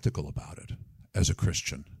 be skeptical about it as a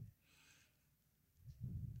Christian.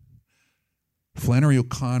 Flannery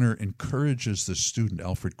O'Connor encourages the student,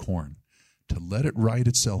 Alfred Korn, to let it write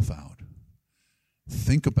itself out.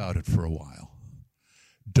 Think about it for a while.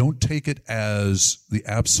 Don't take it as the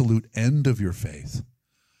absolute end of your faith,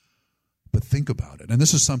 but think about it. And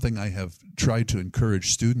this is something I have tried to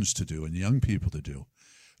encourage students to do and young people to do.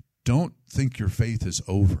 Don't think your faith is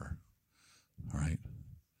over, all right?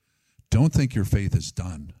 Don't think your faith is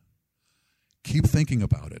done. Keep thinking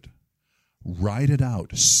about it. Write it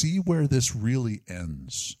out. See where this really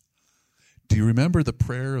ends. Do you remember the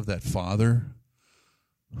prayer of that father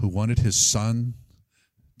who wanted his son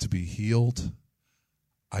to be healed?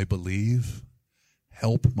 I believe.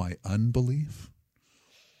 Help my unbelief.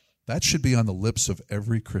 That should be on the lips of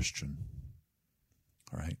every Christian.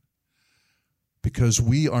 All right? Because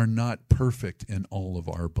we are not perfect in all of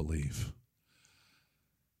our belief.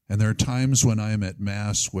 And there are times when I'm at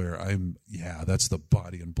Mass where that's the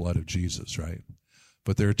body and blood of Jesus, right?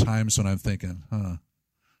 But there are times when I'm thinking,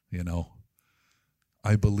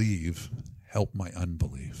 I believe, help my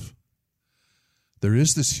unbelief. There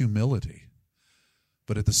is this humility,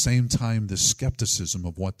 but at the same time, this skepticism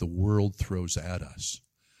of what the world throws at us.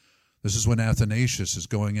 This is when Athanasius is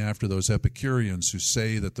going after those Epicureans who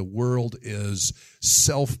say that the world is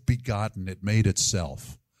self-begotten, it made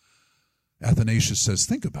itself. Athanasius says,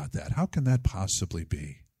 think about that. How can that possibly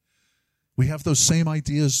be? We have those same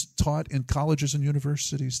ideas taught in colleges and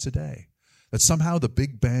universities today. That somehow the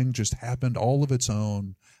Big Bang just happened all of its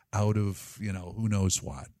own out of, who knows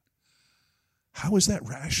what. How is that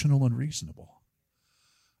rational and reasonable?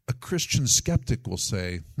 A Christian skeptic will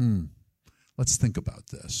say, let's think about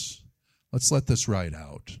this. Let's let this ride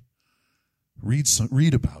out.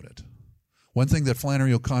 Read about it. One thing that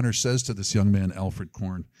Flannery O'Connor says to this young man, Alfred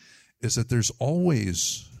Korn, is that there's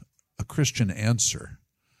always a Christian answer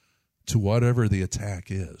to whatever the attack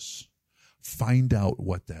is. Find out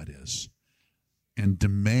what that is. And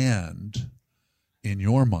demand, in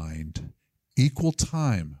your mind, equal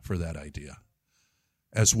time for that idea,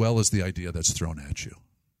 as well as the idea that's thrown at you.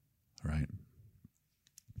 Right?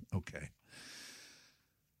 Okay.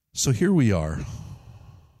 So here we are.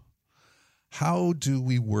 How do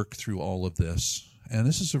we work through all of this? And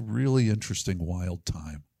this is a really interesting, wild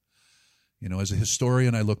time. As a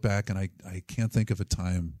historian, I look back and I can't think of a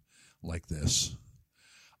time like this.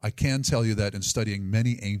 I can tell you that in studying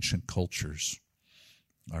many ancient cultures,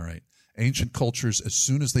 all right, Ancient cultures, as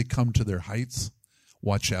soon as they come to their height,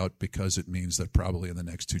 watch out, because it means that probably in the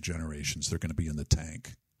next 2 generations they're going to be in the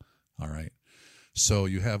tank. All right? So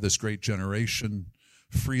you have this great generation,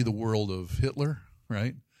 free the world of Hitler,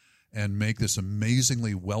 right? And make this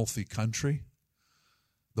amazingly wealthy country,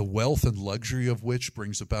 the wealth and luxury of which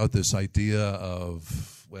brings about this idea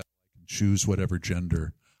of, well, I can choose whatever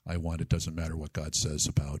gender I want. It doesn't matter what God says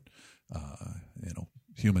about,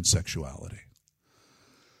 human sexuality.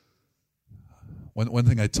 One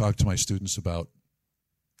thing I talk to my students about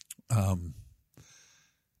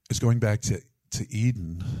is going back to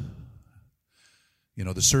Eden.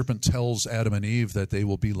 The serpent tells Adam and Eve that they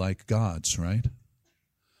will be like gods, right?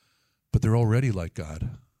 But they're already like God.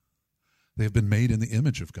 They've been made in the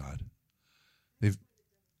image of God.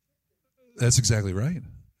 That's exactly right.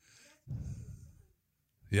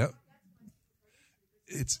 Yep.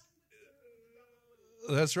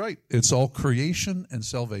 That's right. It's all creation and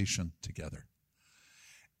salvation together.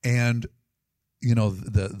 And,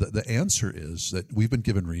 the answer is that we've been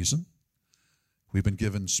given reason. We've been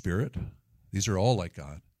given spirit. These are all like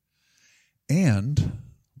God. And,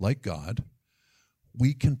 like God,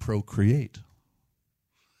 we can procreate.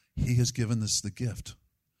 He has given us the gift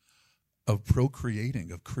of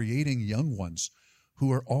procreating, of creating young ones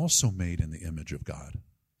who are also made in the image of God.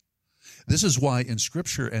 This is why in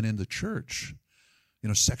Scripture and in the church,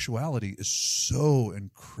 sexuality is so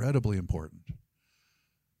incredibly important.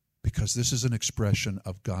 Because this is an expression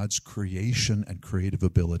of God's creation and creative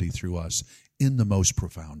ability through us in the most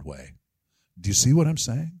profound way. Do you see what I'm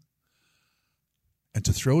saying? And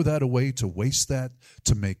to throw that away, to waste that,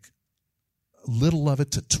 to make little of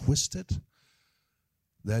it, to twist it,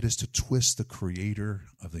 that is to twist the creator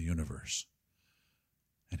of the universe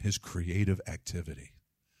and his creative activity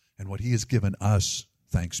and what he has given us,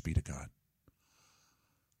 thanks be to God.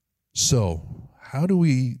 So, how do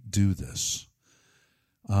we do this?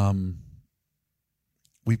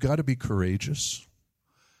 We've got to be courageous,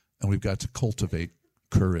 and we've got to cultivate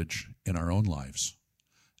courage in our own lives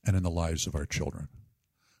and in the lives of our children.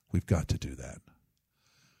 We've got to do that.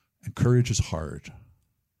 And courage is hard.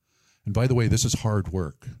 And by the way, this is hard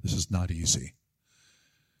work. This is not easy.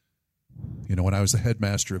 When I was the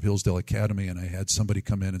headmaster of Hillsdale Academy and I had somebody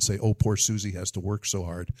come in and say, oh, poor Susie has to work so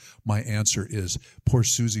hard, my answer is, poor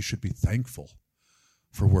Susie should be thankful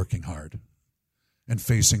for working hard and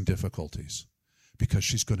facing difficulties, because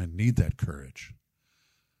she's going to need that courage.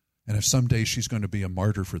 And if someday she's going to be a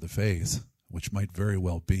martyr for the faith, which might very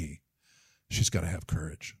well be, she's got to have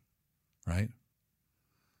courage, right?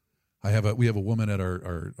 We have a woman at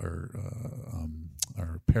our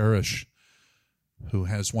parish who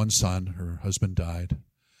has one son. Her husband died,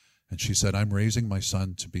 and she said, I'm raising my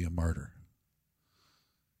son to be a martyr.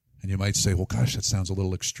 And you might say, well, gosh, that sounds a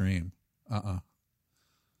little extreme.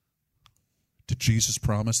 Did Jesus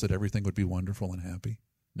promise that everything would be wonderful and happy?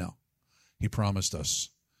 No. He promised us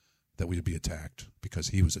that we would be attacked because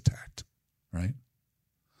he was attacked, right?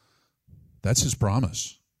 That's his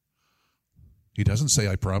promise. He doesn't say,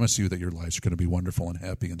 I promise you that your lives are going to be wonderful and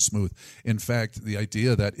happy and smooth. In fact, the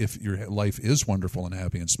idea that if your life is wonderful and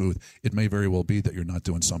happy and smooth, it may very well be that you're not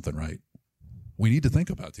doing something right. We need to think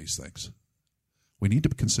about these things. We need to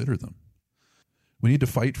consider them. We need to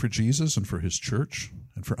fight for Jesus and for his church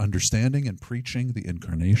and for understanding and preaching the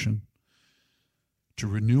incarnation, to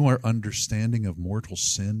renew our understanding of mortal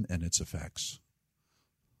sin and its effects.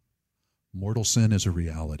 Mortal sin is a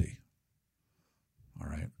reality, all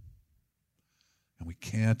right? And we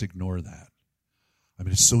can't ignore that. I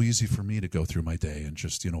mean, it's so easy for me to go through my day and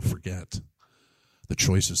just, forget the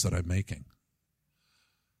choices that I'm making.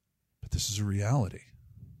 But this is a reality.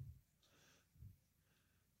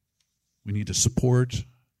 We need to support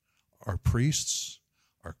our priests,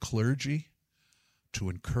 our clergy,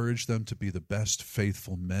 to encourage them to be the best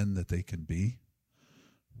faithful men that they can be,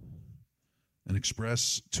 and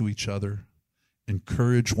express to each other,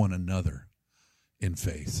 encourage one another in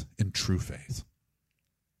faith, in true faith.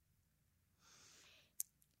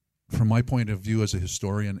 From my point of view as a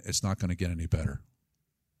historian, it's not going to get any better.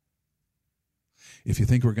 If you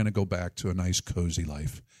think we're going to go back to a nice, cozy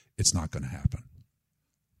life, it's not going to happen.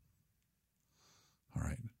 All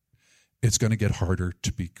right. It's going to get harder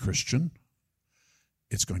to be Christian.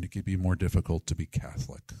 It's going to be more difficult to be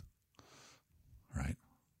Catholic. Right?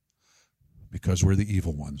 Because we're the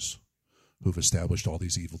evil ones who've established all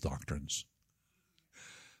these evil doctrines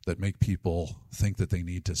that make people think that they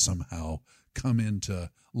need to somehow come into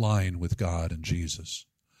line with God and Jesus.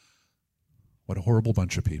 What a horrible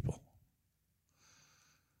bunch of people.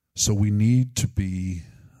 So we need to be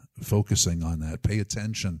focusing on that. Pay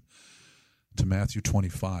attention to Matthew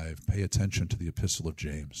 25. Pay attention to the Epistle of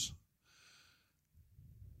James.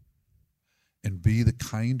 be the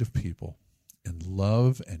kind of people in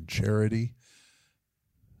love and charity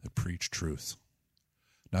that preach truth,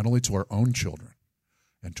 not only to our own children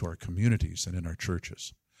and to our communities and in our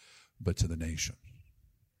churches, but to the nation.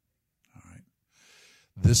 All right.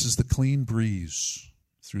 This is the clean breeze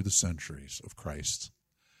through the centuries of Christ.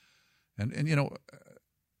 And you know,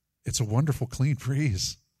 it's a wonderful clean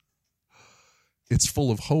breeze. It's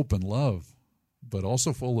full of hope and love, but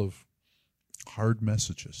also full of hard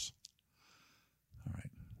messages. All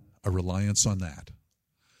right. A reliance on that.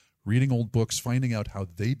 Reading old books, finding out how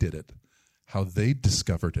they did it, how they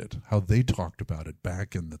discovered it, how they talked about it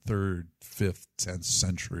back in the 3rd, 5th, 10th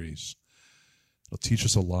centuries. It'll teach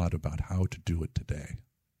us a lot about how to do it today.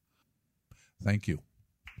 Thank you.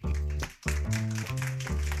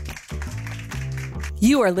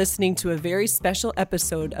 You are listening to a very special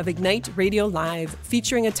episode of Ignite Radio Live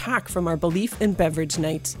featuring a talk from our Belief and Beverage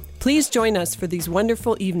Night. Please join us for these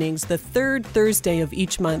wonderful evenings the 3rd Thursday of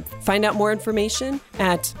each month. Find out more information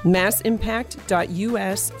at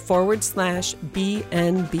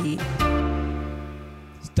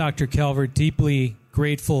massimpact.us/BNB. Dr. Calvert, deeply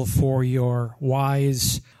grateful for your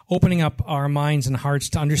wise opening up our minds and hearts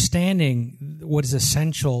to understanding what is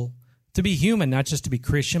essential to be human, not just to be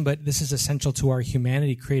Christian, but this is essential to our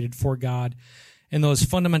humanity created for God. And those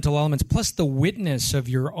fundamental elements, plus the witness of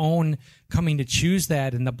your own coming to choose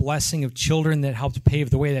that and the blessing of children that helped pave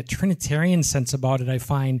the way, that Trinitarian sense about it, I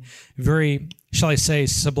find very, shall I say,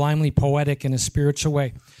 sublimely poetic in a spiritual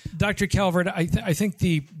way. Dr. Calvert, I think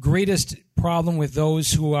the greatest problem with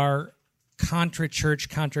those who are contra church,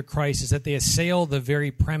 contra Christ, is that they assail the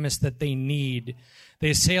very premise that they need. They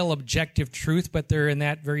assail objective truth, but they're in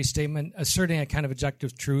that very statement asserting a kind of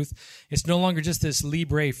objective truth. It's no longer just this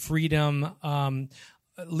libre freedom,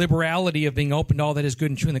 liberality of being open to all that is good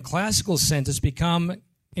and true. In the classical sense, it's become,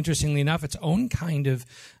 interestingly enough, its own kind of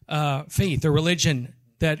faith or religion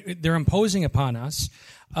that they're imposing upon us.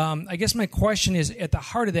 I guess my question is, at the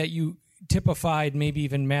heart of that, you typified maybe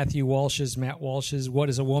even Matt Walsh's, What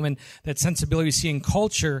is a Woman, that sensibility we see in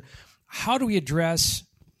culture. How do we address,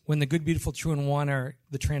 when the good, beautiful, true, and one are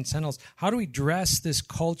the transcendentals, how do we address this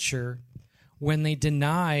culture when they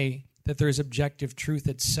deny that there is objective truth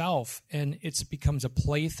itself and it becomes a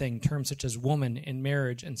plaything, terms such as woman and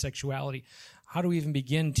marriage and sexuality? How do we even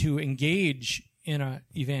begin to engage in a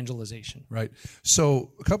evangelization? Right.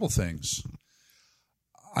 So a couple things.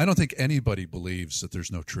 I don't think anybody believes that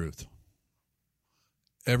there's no truth.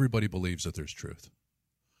 Everybody believes that there's truth.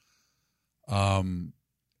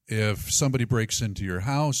 If somebody breaks into your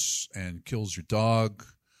house and kills your dog,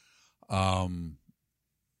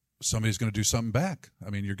 somebody's going to do something back.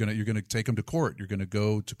 I mean, you're going to take them to court. You're going to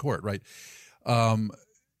go to court, right?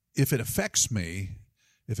 If it affects me,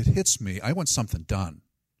 if it hits me, I want something done,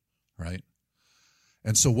 right?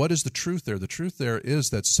 And so what is the truth there? The truth there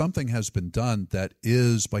is that something has been done that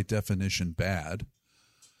is, by definition, bad,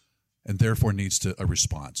 and therefore needs a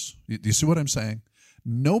response. Do you see what I'm saying?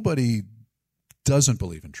 Nobody doesn't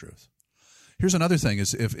believe in truth. Here's another thing: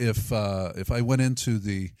 is if I went into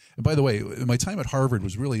the, and by the way, my time at Harvard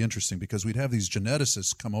was really interesting because we'd have these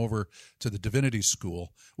geneticists come over to the divinity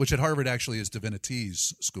school, which at Harvard actually is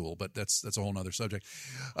divinities school, but that's a whole other subject.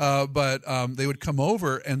 But they would come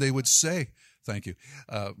over and they would say, "Thank you.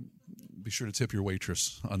 Be sure to tip your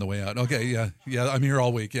waitress on the way out." Okay, yeah, I'm here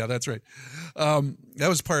all week. Yeah, that's right. That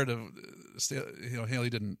was part of,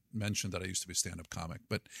 Haley didn't mention that I used to be a stand-up comic,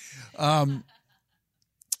 but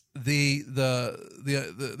the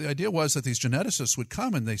idea was that these geneticists would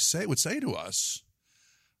come and would say to us,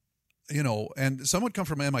 and some would come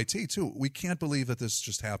from MIT too, we can't believe that this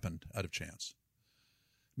just happened out of chance.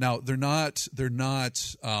 Now they're not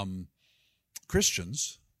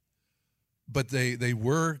Christians. But they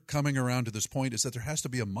were coming around to this point, is that there has to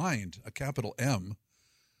be a mind, a capital M,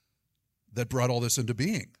 that brought all this into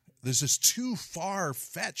being. This is too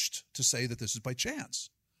far-fetched to say that this is by chance.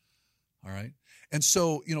 All right? And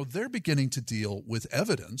so, they're beginning to deal with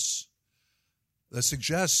evidence that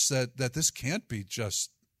suggests that this can't be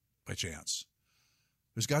just by chance.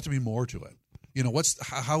 There's got to be more to it.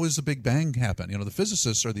 How is the Big Bang happen? The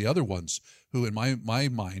physicists are the other ones who, in my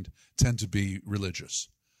mind, tend to be religious.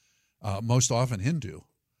 Most often Hindu,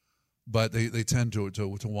 but they tend to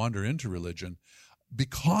wander into religion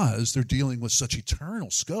because they're dealing with such eternal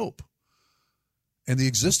scope and the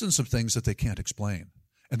existence of things that they can't explain.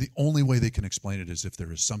 And the only way they can explain it is if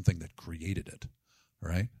there is something that created it,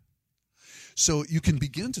 right? So you can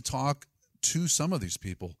begin to talk to some of these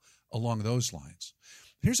people along those lines.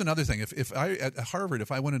 Here's another thing. If I at Harvard,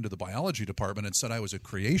 if I went into the biology department and said I was a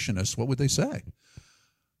creationist, what would they say?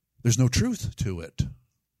 There's no truth to it.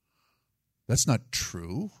 That's not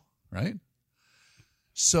true, right?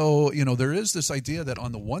 So, there is this idea that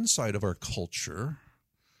on the one side of our culture,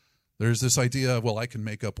 there's this idea of, well, I can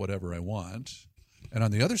make up whatever I want. And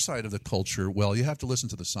on the other side of the culture, well, you have to listen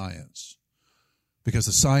to the science because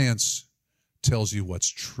the science tells you what's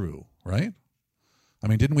true, right? I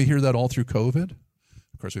mean, didn't we hear that all through COVID?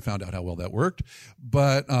 Of course, we found out how well that worked.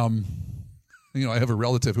 But, I have a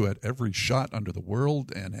relative who had every shot under the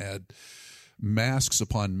world and had masks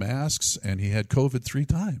upon masks, and he had COVID 3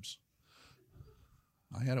 times.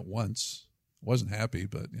 I had it once. Wasn't happy,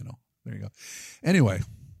 but, there you go. Anyway,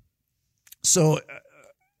 so,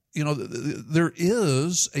 there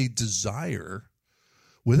is a desire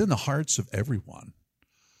within the hearts of everyone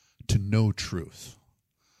to know truth.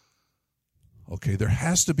 Okay, there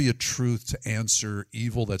has to be a truth to answer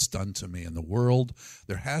evil that's done to me in the world.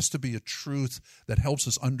 There has to be a truth that helps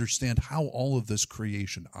us understand how all of this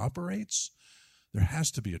creation operates. There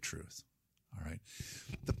has to be a truth. All right.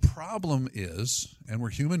 The problem is, and we're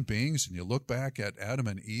human beings, and you look back at Adam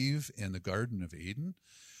and Eve in the Garden of Eden,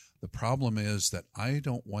 the problem is that I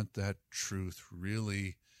don't want that truth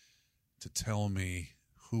really to tell me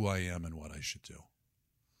who I am and what I should do.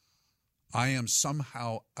 I am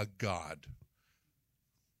somehow a god.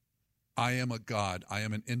 I am a god. I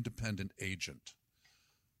am an independent agent.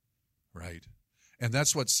 Right? And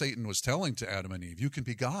that's what Satan was telling to Adam and Eve. You can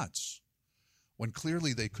be gods, when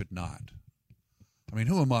clearly they could not. I mean,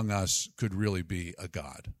 who among us could really be a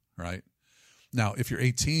god, right? Now, if you're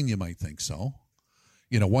 18, you might think so.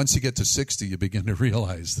 Once you get to 60, you begin to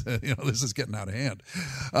realize that, this is getting out of hand.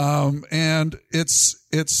 And it's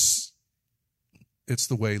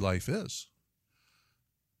the way life is.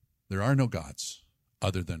 There are no gods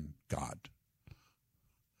other than God,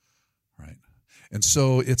 right? And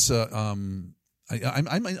so it's I'm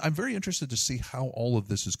very interested to see how all of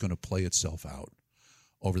this is going to play itself out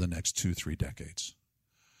over the next 2-3 decades.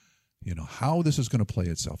 How this is going to play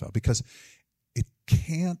itself out, because it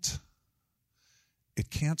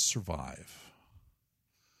can't survive.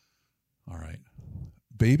 All right.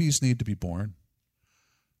 Babies need to be born,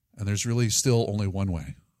 and there's really still only one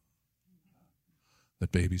way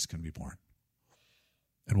that babies can be born.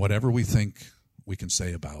 And whatever we think we can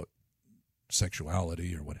say about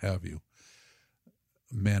sexuality or what have you,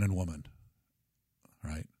 man and woman,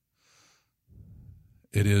 right?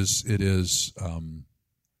 It is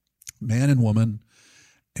man and woman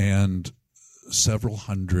and several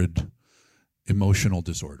hundred emotional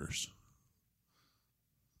disorders.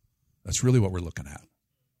 That's really what we're looking at.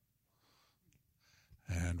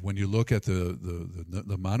 And when you look at the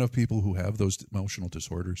amount of people who have those emotional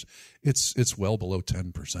disorders, it's well below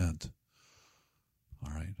 10%.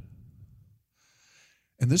 All right.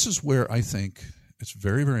 And this is where I think it's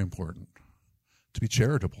very, very important to be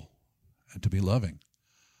charitable and to be loving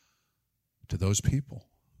to those people.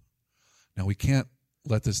 Now, we can't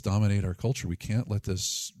let this dominate our culture. We can't let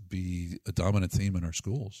this be a dominant theme in our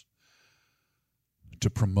schools. To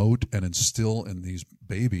promote and instill in these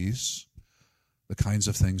babies the kinds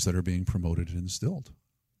of things that are being promoted and instilled.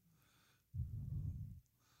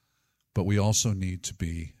 But we also need to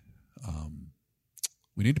be,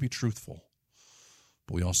 truthful,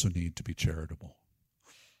 but we also need to be charitable.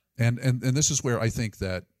 And this is where I think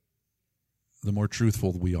that the more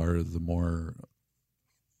truthful we are, the more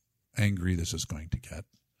angry this is going to get.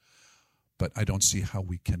 But I don't see how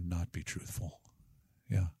we cannot be truthful.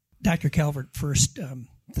 Yeah. Dr. Calvert, first,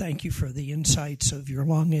 thank you for the insights of your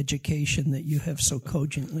long education that you have so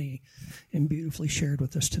cogently and beautifully shared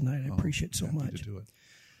with us tonight. I appreciate it so much. To do it.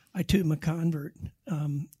 I, too, am a convert.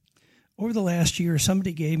 Over the last year,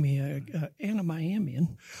 somebody gave me an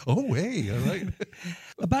Anna-Miamian. Oh, hey, all right.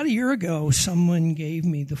 About a year ago, someone gave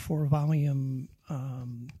me the 4-volume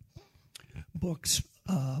books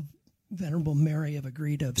of Venerable Mary of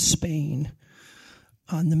Agreda of Spain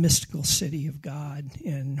on the mystical city of God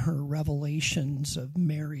and her revelations of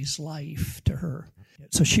Mary's life to her.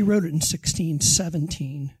 So she wrote it in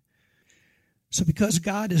 1617. So because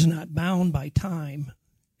God is not bound by time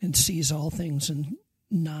and sees all things in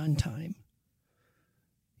non-time,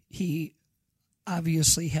 he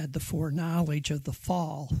obviously had the foreknowledge of the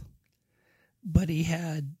fall, but he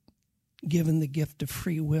had given the gift of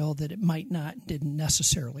free will that it didn't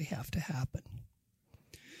necessarily have to happen.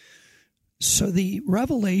 So the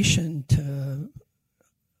revelation to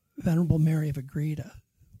Venerable Mary of Agreda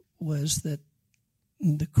was that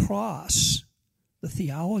the cross, the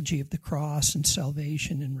theology of the cross and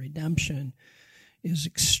salvation and redemption is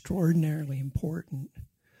extraordinarily important,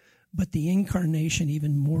 but the incarnation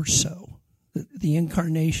even more so. The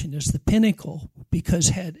incarnation is the pinnacle, because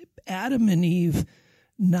had Adam and Eve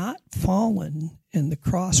not fallen and the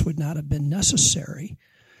cross would not have been necessary,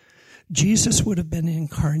 Jesus would have been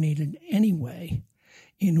incarnated anyway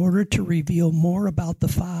in order to reveal more about the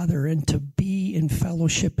Father and to be in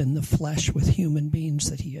fellowship in the flesh with human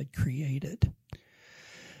beings that he had created.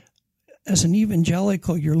 As an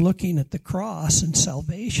evangelical, you're looking at the cross and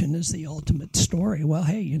salvation as the ultimate story. Well,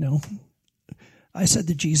 hey, I said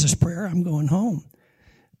the Jesus prayer, I'm going home.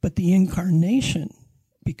 But the incarnation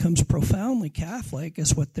becomes profoundly Catholic,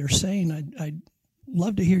 is what they're saying. I'd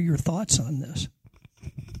love to hear your thoughts on this.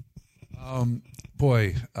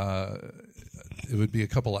 It would be a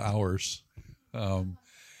couple of hours.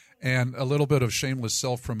 And a little bit of shameless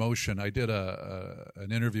self-promotion. I did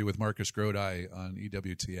an interview with Marcus Grodi on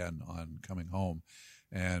EWTN on Coming Home,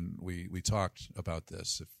 and we talked about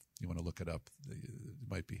this. If you want to look it up, it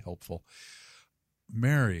might be helpful.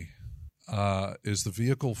 Mary is the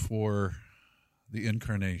vehicle for the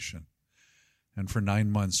incarnation, and for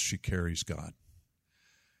 9 months she carries God.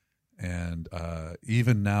 And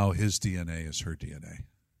even now, his DNA is her DNA.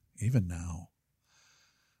 Even now.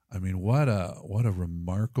 I mean, what a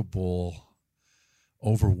remarkable,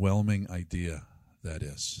 overwhelming idea that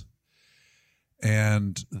is.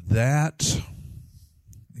 And that,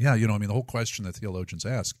 the whole question that theologians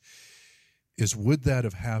ask is, would that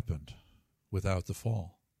have happened without the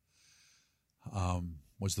fall?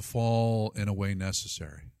 Was the fall in a way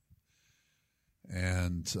necessary?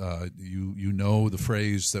 And you know the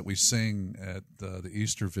phrase that we sing at the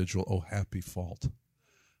Easter Vigil, "Oh, happy fault,"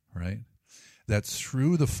 right? That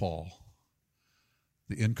through the fall,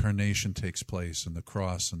 the incarnation takes place and the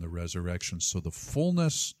cross and the resurrection. So the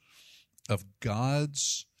fullness of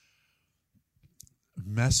God's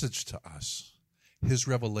message to us, his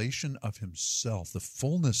revelation of himself, the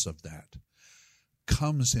fullness of that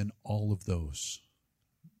comes in all of those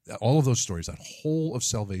stories, that whole of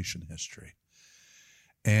salvation history.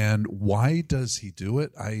 And why does he do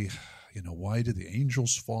it? Why did the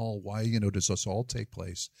angels fall? Why, does this all take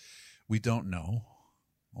place? We don't know.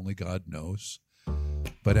 Only God knows.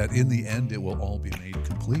 But in the end, it will all be made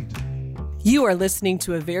complete. You are listening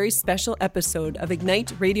to a very special episode of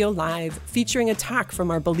Ignite Radio Live featuring a talk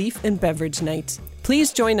from our Belief and Beverage Night.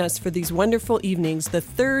 Please join us for these wonderful evenings the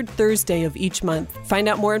third Thursday of each month. Find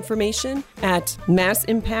out more information at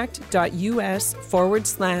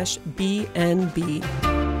massimpact.us/BNB.